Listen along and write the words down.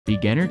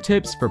Beginner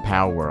tips for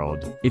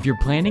Palworld. If you're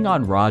planning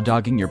on raw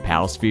dogging your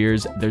pal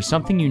spheres, there's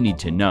something you need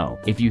to know.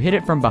 If you hit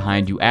it from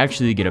behind, you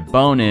actually get a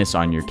bonus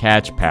on your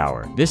catch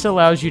power. This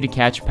allows you to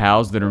catch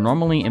pals that are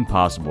normally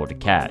impossible to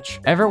catch.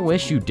 Ever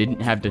wish you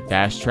didn't have to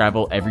fast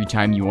travel every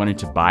time you wanted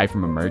to buy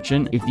from a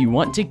merchant? If you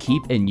want to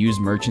keep and use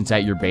merchants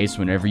at your base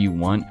whenever you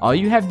want, all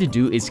you have to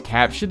do is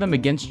capture them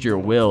against your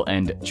will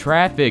and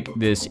traffic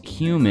this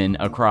human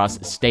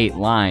across state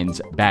lines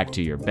back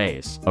to your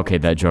base. Okay,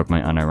 that joke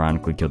might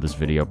unironically kill this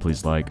video,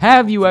 please like.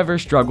 Have you ever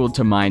struggled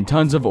to mine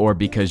tons of ore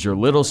because your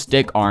little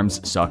stick arms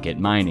suck at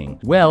mining?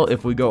 Well,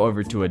 if we go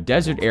over to a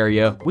desert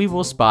area, we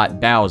will spot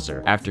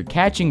Bowser. After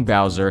catching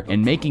Bowser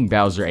and making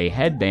Bowser a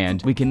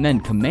headband, we can then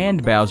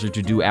command Bowser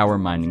to do our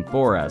mining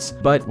for us.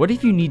 But what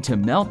if you need to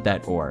melt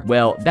that ore?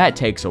 Well, that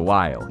takes a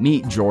while.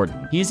 Meet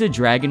Jordan. He's a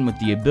dragon with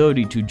the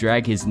ability to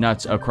drag his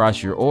nuts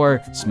across your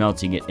ore,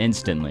 smelting it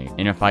instantly.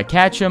 And if I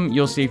catch him,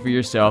 you'll see for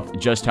yourself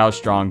just how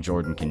strong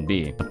Jordan can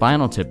be. The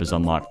final tip is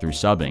unlocked through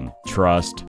subbing. Trust.